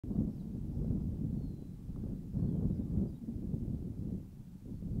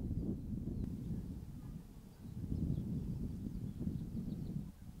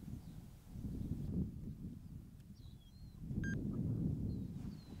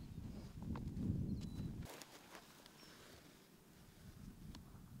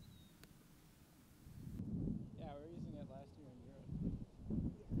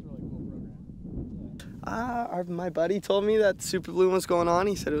My buddy told me that super bloom was going on.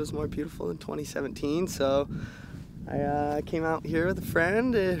 He said it was more beautiful in 2017, so I came out here with a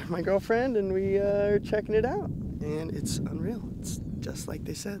friend, my girlfriend, and we are checking it out. And it's unreal. It's just like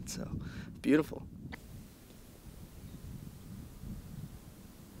they said, so beautiful.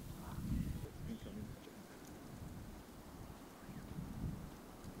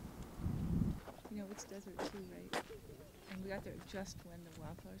 You know, it's desert too, right? And we got there just when the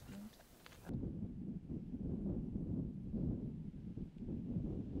wildflowers bloomed.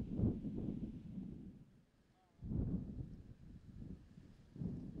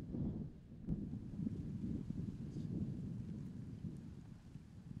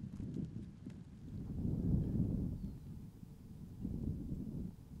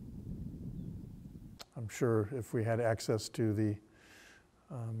 I'm sure if we had access to the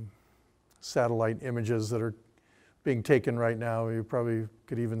satellite images that are being taken right now, you probably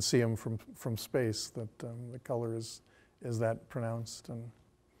could even see them from space, that the color is that pronounced. And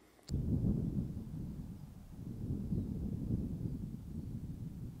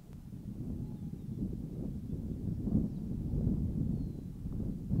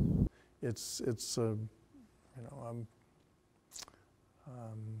it's you know,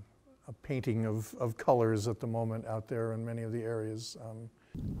 a painting of colors at the moment out there in many of the areas.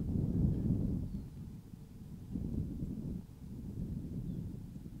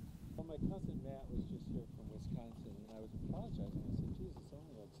 Well, my cousin Matt was just here from Wisconsin, and I was apologizing. I said, geez, it's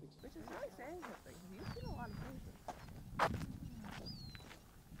only like 6 Which is really saying something. You've seen a lot of places.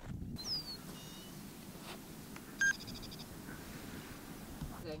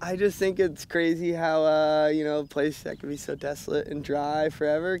 I just think it's crazy how, you know, a place that can be so desolate and dry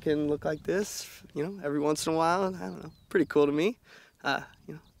forever can look like this, you know, every once in a while. I don't know, pretty cool to me,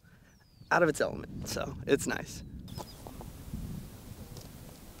 you know, out of its element, so it's nice.